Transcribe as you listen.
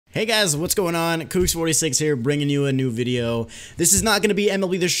Hey guys, what's going on? Kooks46 here, bringing you a new video. This is not going to be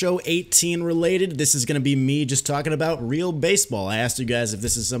MLB The Show 18 related. This is going to be me just talking about real baseball. I asked you guys if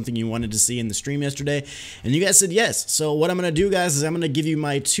this is something you wanted to see in the stream yesterday, and you guys said yes. So what I'm going to do, guys, is I'm going to give you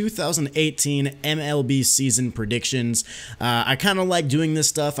my 2018 MLB season predictions. I kind of like doing this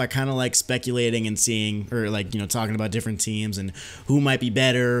stuff. I kind of like speculating and seeing, or like, talking about different teams and who might be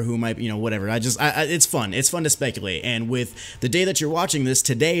better, who might, whatever. It's fun. It's fun to speculate. And with the day that you're watching this,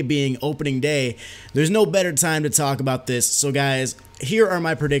 today being opening day, there's no better time to talk about this. So guys, here are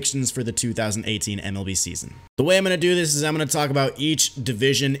my predictions for the 2018 MLB season. The way I'm going to do this is I'm going to talk about each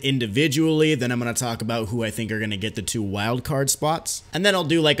division individually, then I'm going to talk about who I think are going to get the 2 wild card spots, and then I'll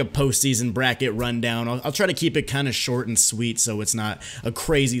do like a postseason bracket rundown. I'll try to keep it kind of short and sweet so it's not a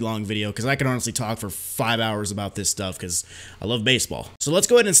crazy long video, because I can honestly talk for 5 hours about this stuff because I love baseball. So let's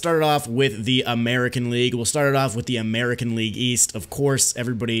go ahead and start it off with the American League. We'll start it off with the American League East. Of course,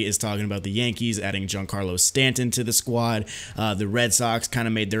 everybody is talking about the Yankees adding Giancarlo Stanton to the squad. The Red Sox kind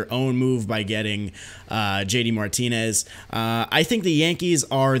of made their own move by getting JD Martinez. I think the Yankees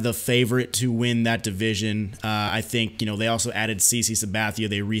are the favorite to win that division. I think, they also added CC Sabathia.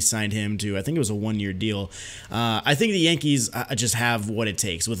 They re-signed him to, I think it was a 1-year deal. I think the Yankees just have what it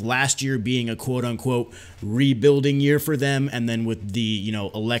takes, with last year being a quote-unquote rebuilding year for them, and then with the,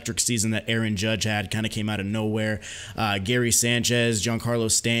 electric season that Aaron Judge had, kind of came out of nowhere. Gary Sanchez,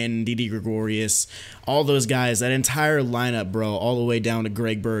 Giancarlo Stanton, Didi Gregorius, all those guys, that entire lineup, bro, all the way down to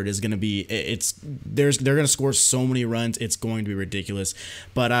Greg Bird is going to be, they're going to score so many runs, it's going to be ridiculous.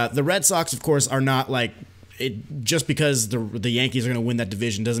 But the Red Sox, of course, are not like, just because the Yankees are going to win that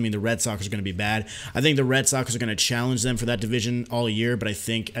division doesn't mean the Red Sox are going to be bad. I think the Red Sox are going to challenge them for that division all year, but I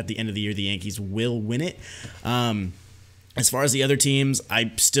think at the end of the year, the Yankees will win it. As far as the other teams,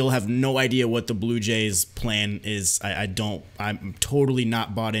 I still have no idea what the Blue Jays' plan is. I'm totally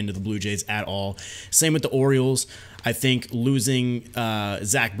not bought into the Blue Jays at all. Same with the Orioles. I think losing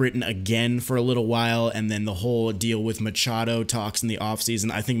Zach Britton again for a little while, and then the whole deal with Machado talks in the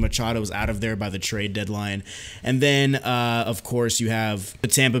offseason, I think Machado's out of there by the trade deadline. And then, of course, you have the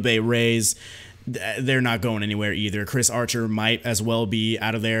Tampa Bay Rays. They're not going anywhere either. Chris Archer might as well be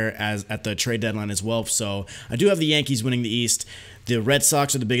out of there as at the trade deadline as well. So I do have the Yankees winning the East. The Red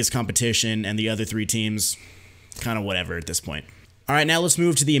Sox are the biggest competition, and the other 3 teams, kind of whatever at this point. All right, now let's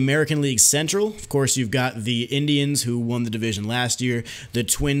move to the American League Central. Of course, you've got the Indians, who won the division last year. The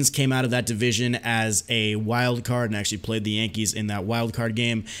Twins came out of that division as a wild card and actually played the Yankees in that wild card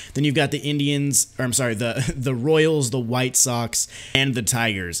game. Then you've got the the Royals, the White Sox, and the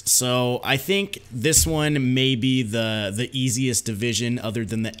Tigers. So I think this one may be the easiest division other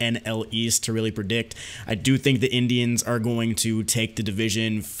than the NL East to really predict. I do think the Indians are going to take the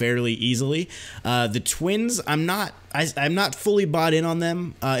division fairly easily. The Twins, I'm not fully bought in on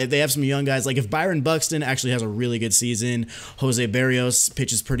them. If they have some young guys, like if Byron Buxton actually has a really good season, Jose Barrios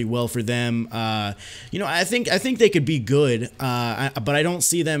pitches pretty well for them. I think they could be good, but I don't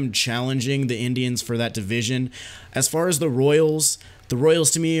see them challenging the Indians for that division. As far as the Royals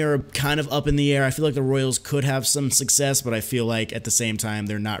to me are kind of up in the air. I feel like the Royals could have some success, but I feel like at the same time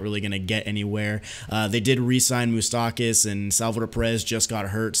they're not really going to get anywhere. They did re-sign Moustakas, and Salvador Perez just got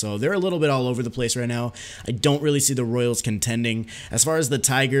hurt, so they're a little bit all over the place right now. I don't really see the Royals contending. As far as the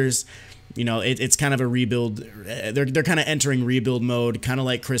Tigers, it's kind of a rebuild. They're kind of entering rebuild mode, kind of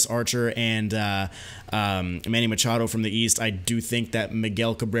like Chris Archer and Manny Machado from the East. I do think that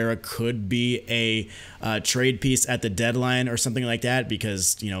Miguel Cabrera could be a trade piece at the deadline or something like that,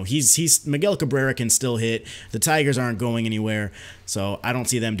 because Miguel Cabrera can still hit. The Tigers aren't going anywhere, so I don't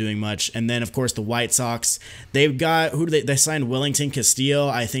see them doing much. And then of course the White Sox, they've got they signed Wellington Castillo.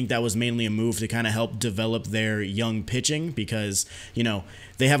 I think that was mainly a move to kind of help develop their young pitching, because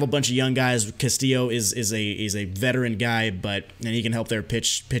they have a bunch of young guys. Castillo is a veteran guy, and he can help their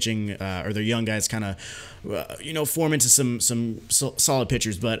pitching or their young guys kind of form into some solid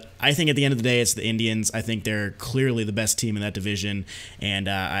pitchers. But I think at the end of the day, it's the Indians. I think they're clearly the best team in that division, and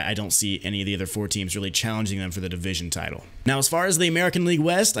I don't see any of the other 4 teams really challenging them for the division title. Now, as far as the American League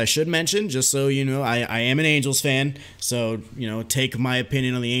West, I should mention, just so you know, I am an Angels fan, so take my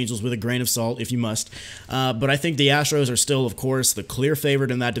opinion on the Angels with a grain of salt if you must. But I think the Astros are still, of course, the clear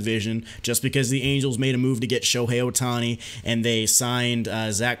favorite in that division, just because the Angels made a move to get Shohei Ohtani, and they signed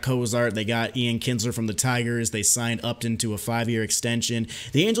Zach Cozart. They got Ian Kinsler from the Tigers. They signed Upton to a 5-year extension.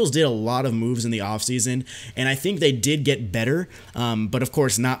 The Angels did a lot of moves in the offseason, and I think they did get better, but of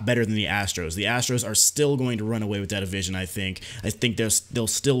course not better than the Astros. The Astros are still going to run away with that division, I think. I think they'll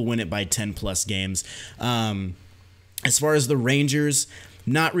still win it by 10+ games. As far as the Rangers,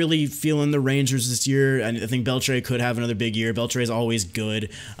 Not really feeling the Rangers this year. I think Beltre could have another big year. Beltre is always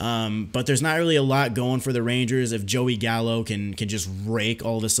good, but there's not really a lot going for the Rangers. If Joey Gallo can just rake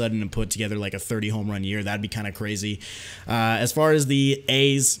all of a sudden and put together like a 30 home run year, that'd be kind of crazy. As far as the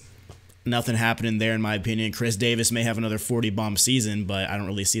A's, nothing happening there in my opinion. Chris Davis may have another 40 bomb season, but I don't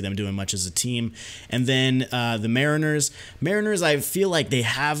really see them doing much as a team. And then the Mariners, I feel like they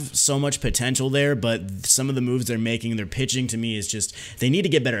have so much potential there, but some of the moves they're making, their pitching to me is just, they need to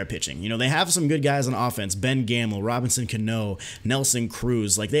get better at pitching. You know, they have some good guys on offense, Ben Gamel, Robinson Cano, Nelson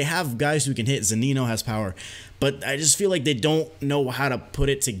Cruz. Like, they have guys who can hit. Zunino has power. But I just feel like they don't know how to put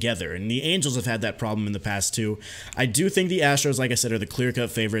it together. And the Angels have had that problem in the past too. I do think the Astros, like I said, are the clear-cut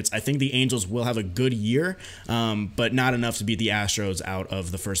favorites. I think the Angels will have a good year, but not enough to beat the Astros out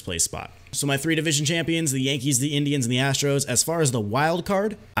of the first place spot. So my 3 division champions, the Yankees, the Indians, and the Astros. As far as the wild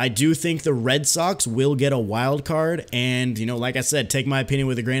card, I do think the Red Sox will get a wild card. And, you know, like I said, take my opinion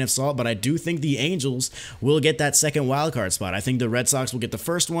with a grain of salt, but I do think the Angels will get that second wild card spot. I think the Red Sox will get the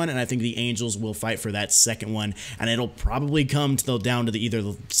first one, and I think the Angels will fight for that second one. And it'll probably come down to either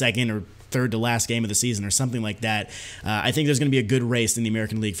the second or third to last game of the season or something like that. I think there's going to be a good race in the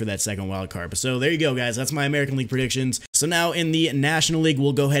American League for that second wild card. But so there you go, guys. That's my American League predictions. So now in the National League,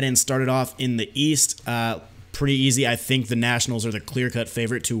 we'll go ahead and start it off in the East. Pretty easy. I think the Nationals are the clear-cut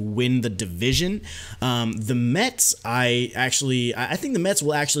favorite to win the division. The Mets, I think the Mets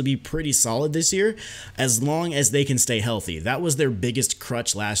will actually be pretty solid this year as long as they can stay healthy. That was their biggest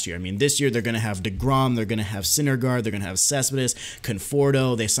crutch last year. I mean, this year they're going to have DeGrom, they're going to have Syndergaard, they're going to have Cespedes,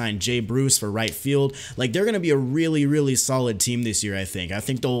 Conforto. They signed Jay Bruce for right field. Like, they're going to be a really, really solid team this year, I think. I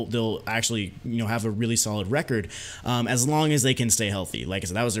think they'll actually, you know, have a really solid record as long as they can stay healthy. Like I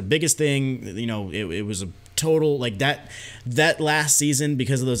said, that was their biggest thing. You know, it was a total, like, that last season,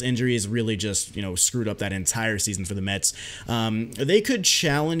 because of those injuries, really just, you know, screwed up that entire season for the Mets. They could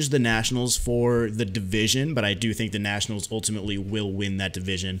challenge the Nationals for the division, but I do think the Nationals ultimately will win that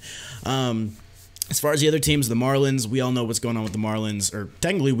division. As far as the other teams, the Marlins, we all know what's going on with the Marlins, or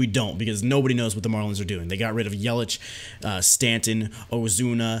technically we don't, because nobody knows what the Marlins are doing. They got rid of Yelich, Stanton,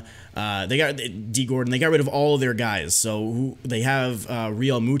 Ozuna, they got D. Gordon. They got rid of all of their guys. So they have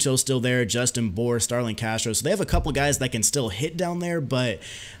Real Muto still there, Justin Bour, Starlin Castro. So they have a couple guys that can still hit down there, but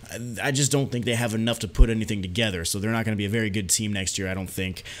I just don't think they have enough to put anything together. So they're not going to be a very good team next year, I don't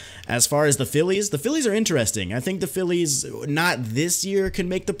think. As far as the Phillies are interesting. I think the Phillies, not this year, can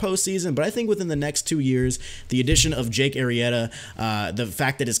make the postseason, but I think within the next 2 years, the addition of Jake Arrieta, the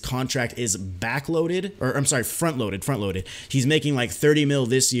fact that his contract is backloaded, or I'm sorry, front-loaded. He's making like 30 mil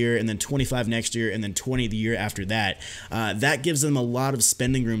this year, and then 25 next year, and then 20 the year after that. That gives them a lot of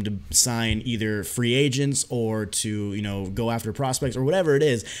spending room to sign either free agents or to, you know, go after prospects or whatever it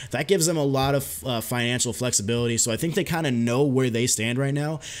is. That gives them a lot of financial flexibility. So I think they kind of know where they stand right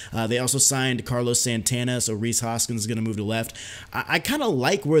now. They also signed Carlos Santana, so Rhys Hoskins is going to move to left. I kind of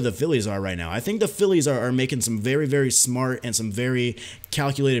like where the Phillies are right now. I think the Phillies are making some very, very smart and some very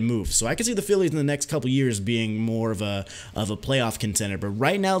calculated moves. So I can see the Phillies in the next couple years being more of a playoff contender. But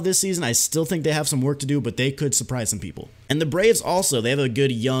right now this season, I still think they have some work to do, but they could surprise some people. And the Braves also, they have a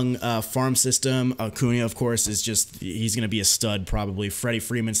good young farm system. Acuna, of course, he's going to be a stud probably. Freddie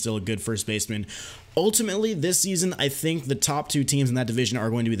Freeman's still a good first baseman. Ultimately, this season, I think the top 2 teams in that division are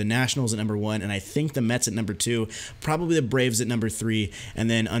going to be the Nationals at number 1, and I think the Mets at number 2, probably the Braves at number 3, and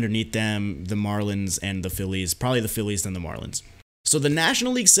then underneath them, the Marlins and the Phillies. Probably the Phillies, then the Marlins. So the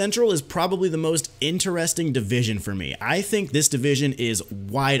National League Central is probably the most interesting division for me. I think this division is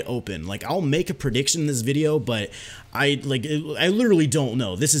wide open. Like, I'll make a prediction in this video, but I literally don't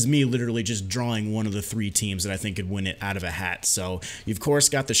know. This is me literally just drawing one of the 3 teams that I think could win it out of a hat. So you've, of course,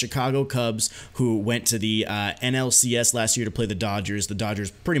 got the Chicago Cubs, who went to the NLCS last year to play the Dodgers. The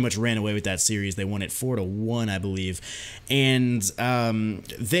Dodgers pretty much ran away with that series. They won it 4-1, I believe. And their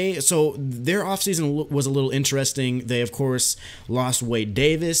offseason was a little interesting. They, of course, lost Wade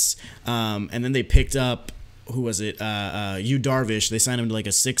Davis, and then they picked up, who was it? Yu Darvish. They signed him to like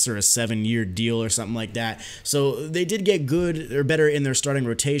a 6 or a 7 year deal or something like that. So they did get good or better in their starting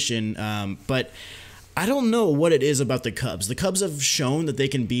rotation, but I don't know what it is about the Cubs. The Cubs have shown that they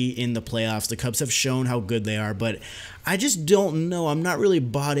can be in the playoffs. The Cubs have shown how good they are, but I just don't know. I'm not really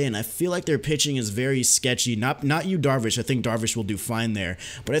bought in. I feel like their pitching is very sketchy. Not Yu Darvish. I think Darvish will do fine there,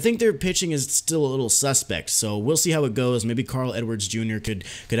 but I think their pitching is still a little suspect. So we'll see how it goes. Maybe Carl Edwards Jr. could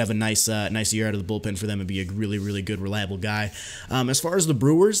have a nice year out of the bullpen for them and be a really, really good, reliable guy. As far as the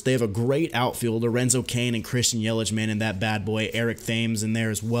Brewers, they have a great outfield. Lorenzo Cain and Christian Yelich, man, and that bad boy Eric Thames in there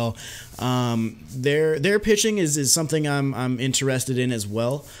as well. Their pitching is something I'm interested in as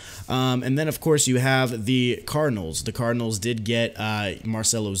well. And then, of course, you have the Cardinals. The Cardinals did get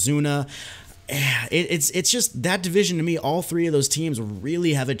Marcell Ozuna. It's just that division to me. All three of those teams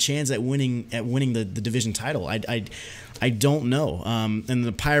really have a chance at winning the division title. I don't know. And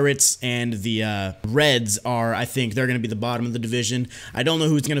the Pirates and the Reds I think they're going to be the bottom of the division. I don't know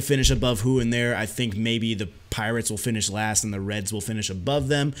who's going to finish above who in there. I think maybe the Pirates will finish last and the Reds will finish above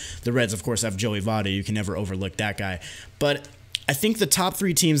them. The Reds, of course, have Joey Votto. You can never overlook that guy. But I think the top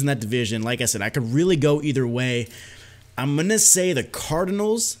three teams in that division, like I said, I could really go either way. I'm going to say the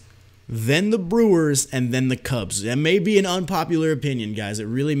Cardinals, then the Brewers, and then the Cubs. That may be an unpopular opinion, guys. It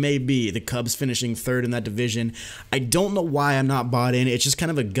really may be. The Cubs finishing third in that division. I don't know why I'm not bought in. It's just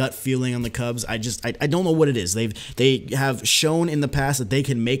kind of a gut feeling on the Cubs. I don't know what it is. They have shown in the past that they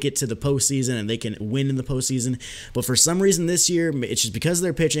can make it to the postseason and they can win in the postseason. But for some reason this year, it's just because of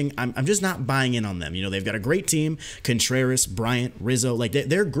their pitching, I'm just not buying in on them. You know, they've got a great team. Contreras, Bryant, Rizzo, like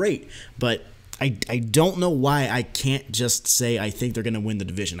they're great. But I don't know why I can't just say I think they're going to win the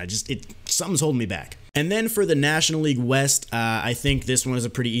division. Something's holding me back. And then for the National League West, I think this one is a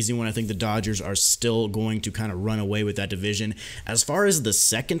pretty easy one. I think the Dodgers are still going to kind of run away with that division. As far as the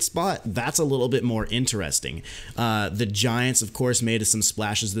second spot, that's a little bit more interesting. The Giants, of course, made some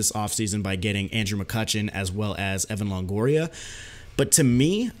splashes this offseason by getting Andrew McCutchen as well as Evan Longoria. But to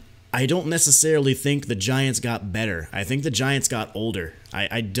me, I don't necessarily think the Giants got better. I think the Giants got older.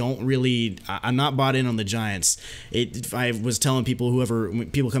 I'm not bought in on the Giants. If I was telling people,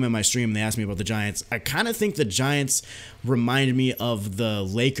 people come in my stream and they ask me about the Giants, I kind of think the Giants remind me of the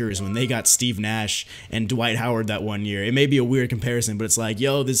Lakers when they got Steve Nash and Dwight Howard that one year. It may be a weird comparison, but it's like,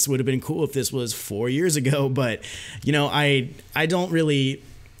 yo, this would have been cool if this was 4 years ago. But, you know, I don't really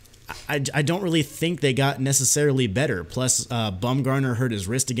think they got necessarily better. Plus, Bumgarner hurt his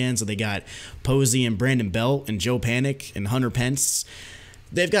wrist again, so they got Posey and Brandon Belt and Joe Panic and Hunter Pence.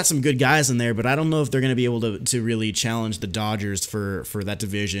 They've got some good guys in there, but I don't know if they're going to be able to really challenge the Dodgers for that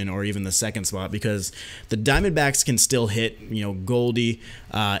division or even the second spot, because the Diamondbacks can still hit, you know, Goldie,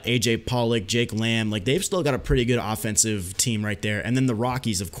 A.J. Pollock, Jake Lamb. Like, they've still got a pretty good offensive team right there. And then the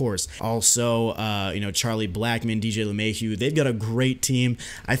Rockies, of course. Also, you know, Charlie Blackmon, DJ LeMahieu. They've got a great team.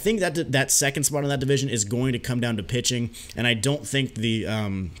 I think that second spot in that division is going to come down to pitching, and I don't think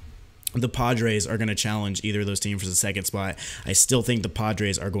the Padres are going to challenge either of those teams for the second spot. I still think the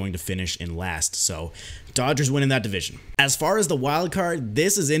Padres are going to finish in last. So, Dodgers winning that division. As far as the wild card,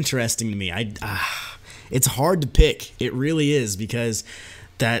 this is interesting to me. It's hard to pick. It really is, because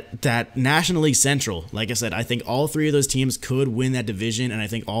that National League Central, like I said, I think all three of those teams could win that division, and I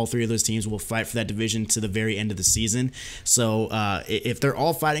think all three of those teams will fight for that division to the very end of the season. So if they're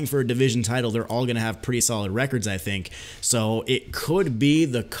all fighting for a division title, they're all going to have pretty solid records, I think. So it could be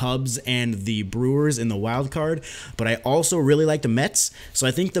the Cubs and the Brewers in the wild card, but I also really like the Mets. So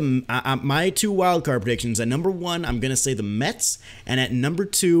I think my two wild card predictions, at number one, I'm going to say the Mets, and at number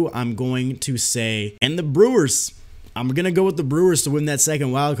two, I'm going to say, and the Brewers. I'm going to go with the Brewers to win that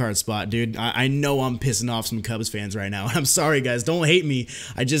second wildcard spot, dude. I know I'm pissing off some Cubs fans right now. I'm sorry, guys. Don't hate me.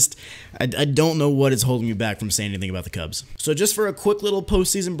 I don't know what is holding me back from saying anything about the Cubs. So just for a quick little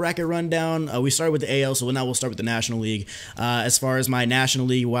postseason bracket rundown, we started with the AL, so now we'll start with the National League. As far as my National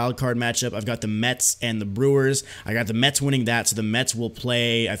League wildcard matchup, I've got the Mets and the Brewers. I got the Mets winning that, so the Mets will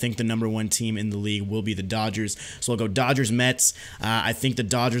play. I think the number one team in the league will be the Dodgers. So I'll go Dodgers-Mets. I think the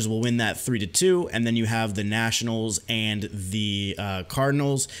Dodgers will win that 3-2, and then you have the Nationals and the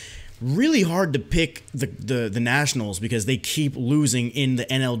Cardinals. Really hard to pick the Nationals because they keep losing in the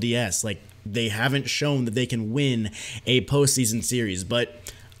NLDS. Like, they haven't shown that they can win a postseason series, but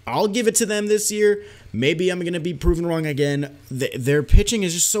I'll give it to them this year. Maybe I'm going to be proven wrong again. Their pitching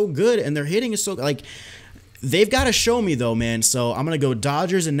is just so good, and their hitting is so, like, they've got to show me, though, man. So I'm going to go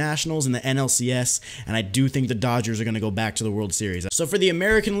Dodgers and Nationals in the NLCS, and I do think the Dodgers are going to go back to the World Series. So for the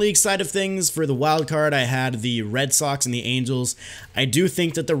American League side of things, for the wild card, I had the Red Sox and the Angels. I do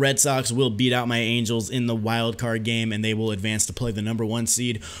think that the Red Sox will beat out my Angels in the wild card game, and they will advance to play the number one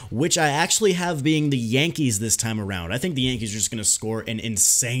seed, which I actually have being the Yankees this time around. I think the Yankees are just going to score an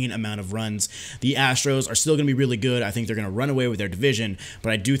insane amount of runs. The Astros are still going to be really good. I think they're going to run away with their division,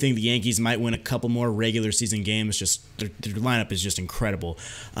 but I do think the Yankees might win a couple more regular season games. Just their lineup is just incredible.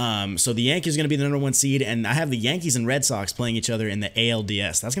 So the Yankees are going to be the number one seed, and I have the Yankees and Red Sox playing each other in the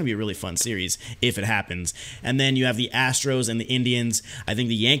ALDS. That's going to be a really fun series if it happens. And then you have the Astros and the Indians. I think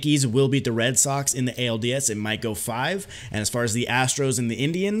the Yankees will beat the Red Sox in the ALDS. It might go 5. And as far as the Astros and the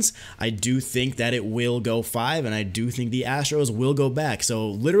Indians, I do think that it will go 5, and I do think the Astros will go back. So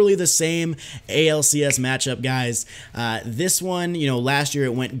literally the same ALCS matchup, guys. This one, you know, last year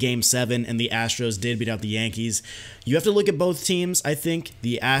it went Game 7, and the Astros did beat out the Yankees. Yankees. You have to look at both teams. I think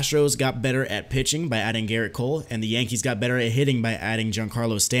the Astros got better at pitching by adding Garrett Cole, and the Yankees got better at hitting by adding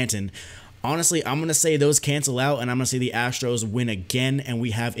Giancarlo Stanton. Honestly, I'm going to say those cancel out, and I'm going to say the Astros win again, and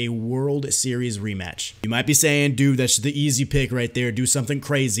we have a World Series rematch. You might be saying, dude, that's the easy pick right there. Do something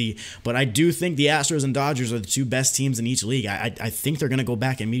crazy. But I do think the Astros and Dodgers are the two best teams in each league. I think they're going to go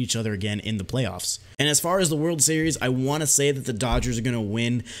back and meet each other again in the playoffs. And as far as the World Series, I want to say that the Dodgers are going to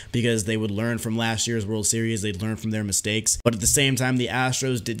win because they would learn from last year's World Series. They'd learn from their mistakes. But at the same time, the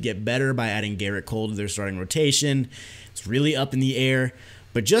Astros did get better by adding Garrett Cole to their starting rotation. It's really up in the air.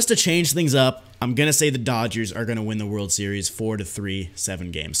 But just to change things up, I'm going to say the Dodgers are going to win the World Series 4-3, 7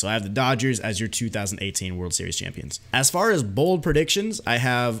 games. So I have the Dodgers as your 2018 World Series champions. As far as bold predictions, I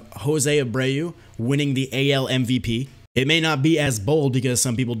have Jose Abreu winning the AL MVP. It may not be as bold because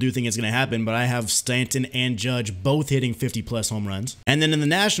some people do think it's going to happen, but I have Stanton and Judge both hitting 50-plus home runs. And then in the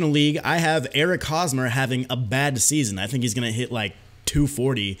National League, I have Eric Hosmer having a bad season. I think he's going to hit like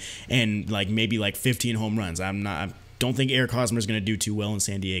 240 and maybe 15 home runs. I don't think Eric Hosmer is going to do too well in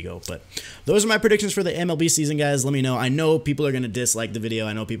San Diego, but those are my predictions for the MLB season, guys. Let me know. I know people are going to dislike the video.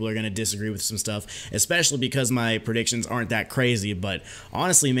 I know people are going to disagree with some stuff, especially because my predictions aren't that crazy, but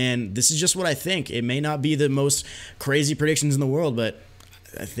honestly, man, this is just what I think. It may not be the most crazy predictions in the world, but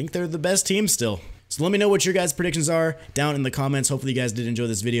I think they're the best team still. So let me know what your guys' predictions are down in the comments. Hopefully you guys did enjoy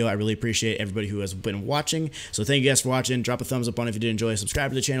this video. I really appreciate everybody who has been watching. So thank you guys for watching. Drop a thumbs up on it if you did enjoy.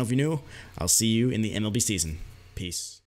 Subscribe to the channel if you're new. I'll see you in the MLB season. Peace.